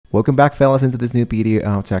Welcome back, fellas, into this new video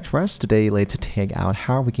of Tech Express. Today, let's take out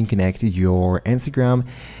how we can connect your Instagram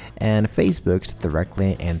and Facebook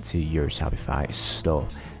directly into your Shopify store.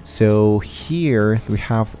 So here we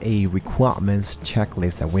have a requirements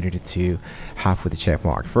checklist that we needed to have with the check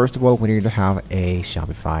mark. First of all, we need to have a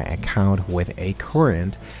Shopify account with a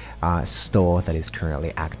current store that is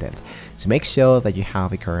currently active. So make sure that you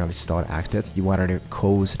have a currently stored active. You want to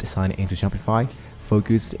code sign into Shopify,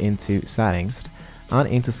 focus into settings, and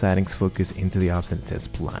into settings, focus into the option that says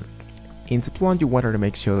plan. Into plan, you want to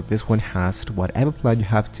make sure that this one has whatever plan you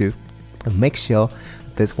have to, and make sure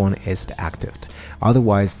this one is active.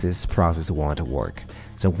 Otherwise, this process won't work.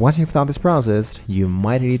 So once you've done this process, you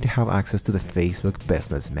might need to have access to the Facebook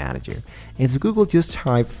Business Manager. Into Google, just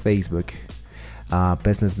type Facebook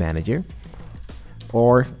Business Manager,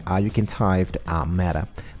 or you can type Meta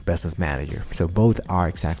Business Manager. So both are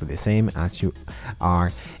exactly the same as you are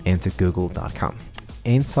into google.com.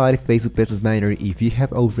 Inside Facebook Business Manager, if you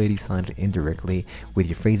have already signed in directly with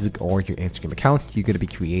your Facebook or your Instagram account, you're going to be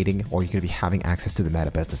creating or you're going to be having access to the Meta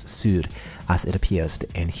Business Suite as it appears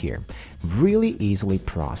in here. Really easily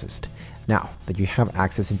processed. Now that you have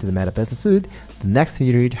access into the Meta Business Suite, the next thing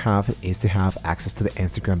you need to have is to have access to the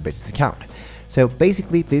Instagram business account. So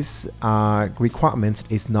basically, this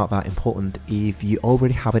requirement is not that important. If you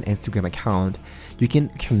already have an Instagram account, you can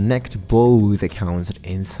connect both accounts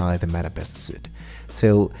inside the Meta Business Suite.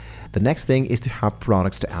 So the next thing is to have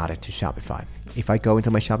products to add it to Shopify. If I go into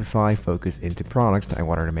my Shopify, focus into products, I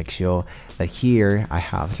wanted to make sure that here I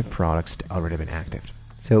have the products already been active.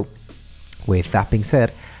 So with that being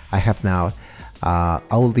said, I have now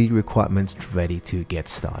all the requirements ready to get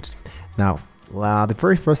started. Now, the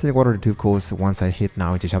very first thing I wanted to do, of course, once I hit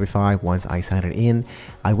now into Shopify, once I sign it in,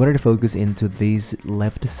 I wanted to focus into this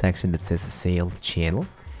left section that says sales channel,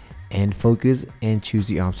 and focus and choose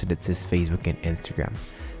the option that says Facebook and Instagram.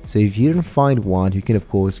 So if you don't find one, you can of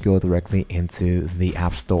course go directly into the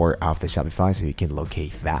App Store of the Shopify, so you can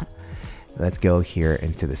locate that. Let's go here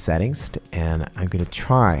into the settings, and I'm going to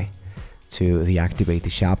try to deactivate the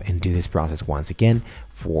shop and do this process once again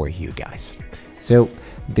for you guys. So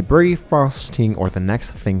the very first thing, or the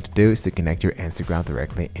next thing to do, is to connect your Instagram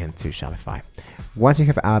directly into Shopify. Once you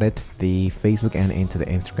have added the Facebook and into the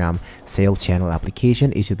Instagram sales channel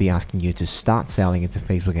application, it should be asking you to start selling into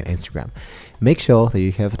Facebook and Instagram. Make sure that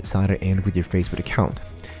you have signed in with your Facebook account.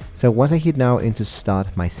 So once I hit now into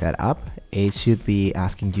start my setup, it should be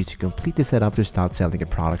asking you to complete the setup to start selling your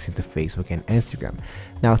products into Facebook and Instagram.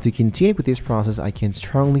 Now, to continue with this process, I can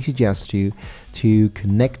strongly suggest you to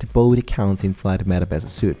connect both accounts inside the Meta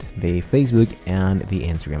Business Suite, the Facebook and the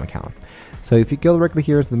Instagram account. So if you go directly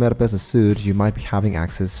here to the Meta Business Suite, you might be having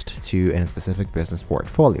access to a specific business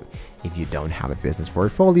portfolio. If you don't have a business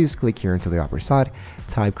portfolio, just click here into the upper side,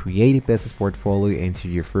 type create a business portfolio into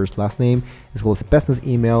your first last name, as well as a business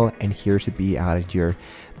email, and here should be added your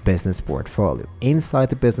business portfolio. Inside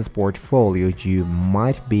the business portfolio, you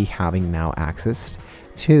might be having now access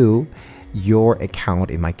to your account,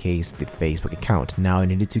 in my case, the Facebook account. Now I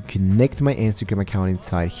needed to connect my Instagram account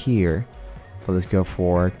inside here. So let's go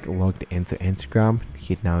for logged into Instagram,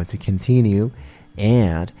 hit now to continue,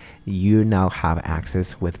 and you now have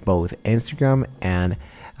access with both Instagram and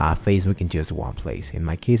Facebook in just one place. In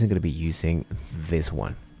my case, I'm going to be using this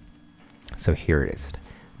one. So here it is.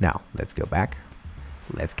 Now let's go back.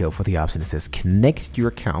 Let's go for the option that says connect your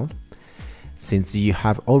account. Since you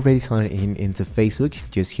have already signed in into Facebook,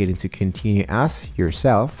 just hit into continue as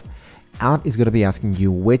yourself. And it's going to be asking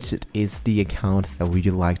you which is the account that would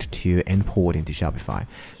you like to import into Shopify.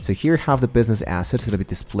 So here have the business assets going to be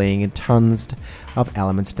displaying tons of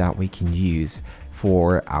elements that we can use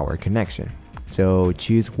for our connection. So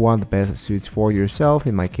choose one that best suits for yourself.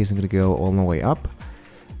 In my case, I'm going to go all the way up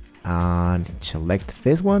and select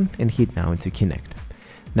this one and hit now to connect.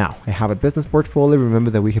 Now I have a business portfolio.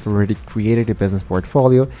 Remember that we have already created a business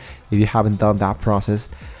portfolio. If you haven't done that process,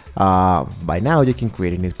 by now you can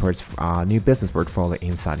create a new business portfolio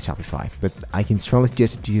inside Shopify, but I can strongly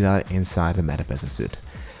suggest you do that inside the Meta Business Suite.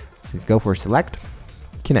 So let's go for select,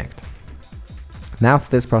 connect. Now that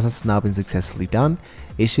this process has now been successfully done,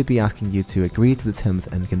 it should be asking you to agree to the terms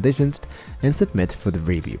and conditions and submit for the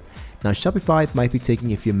review. Now Shopify might be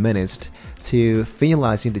taking a few minutes to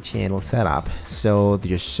finalizing the channel setup, so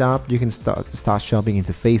your shop, you can start shopping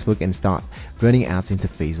into Facebook and start running ads into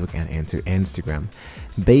Facebook and into Instagram.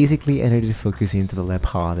 Basically, I need to focus into the left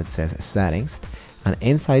part that says settings, And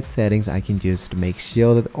inside settings, I can just make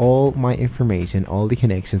sure that all my information, all the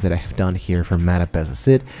connections that I have done here from Meta Business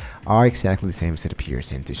Suite are exactly the same as it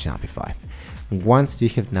appears into Shopify. Once you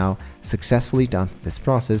have now successfully done this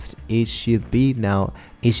process, it should be now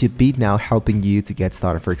helping you to get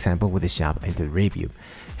started, for example, with the shop into review.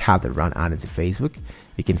 Have the run out into Facebook.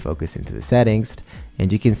 You can focus into the settings,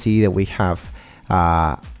 and you can see that we have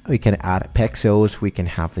we can add pixels, we can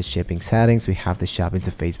have the shipping settings, we have the shop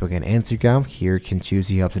into Facebook and Instagram. Here you can choose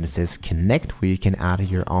the option that says connect, where you can add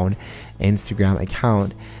your own Instagram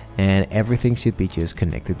account, and everything should be just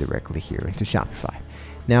connected directly here into Shopify.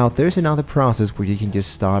 Now there's another process where you can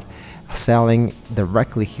just start selling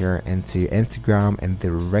directly here into Instagram and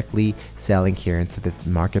directly selling here into the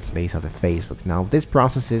marketplace of the Facebook. Now this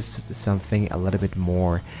process is something a little bit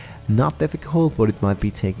more not difficult, but it might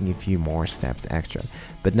be taking a few more steps extra.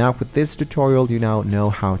 But now with this tutorial, you now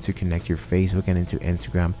know how to connect your Facebook and into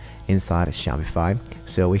Instagram inside of Shopify.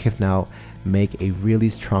 So we have now make a really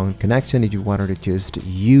strong connection. If you wanted to just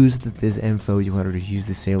use this info, you wanted to use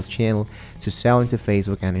the sales channel to sell into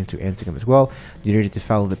Facebook and into Instagram as well, you needed to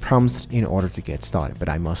follow the prompts in order to get started. But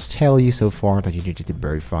I must tell you so far that you needed to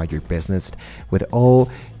verify your business with all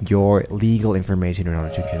your legal information in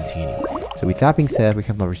order to continue. So with that being said, we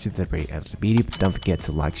have now reached the very end of the video. But don't forget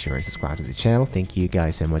to like, share, and subscribe to the channel. Thank you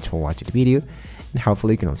guys so much for watching the video, and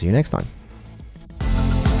hopefully we can all see you next time.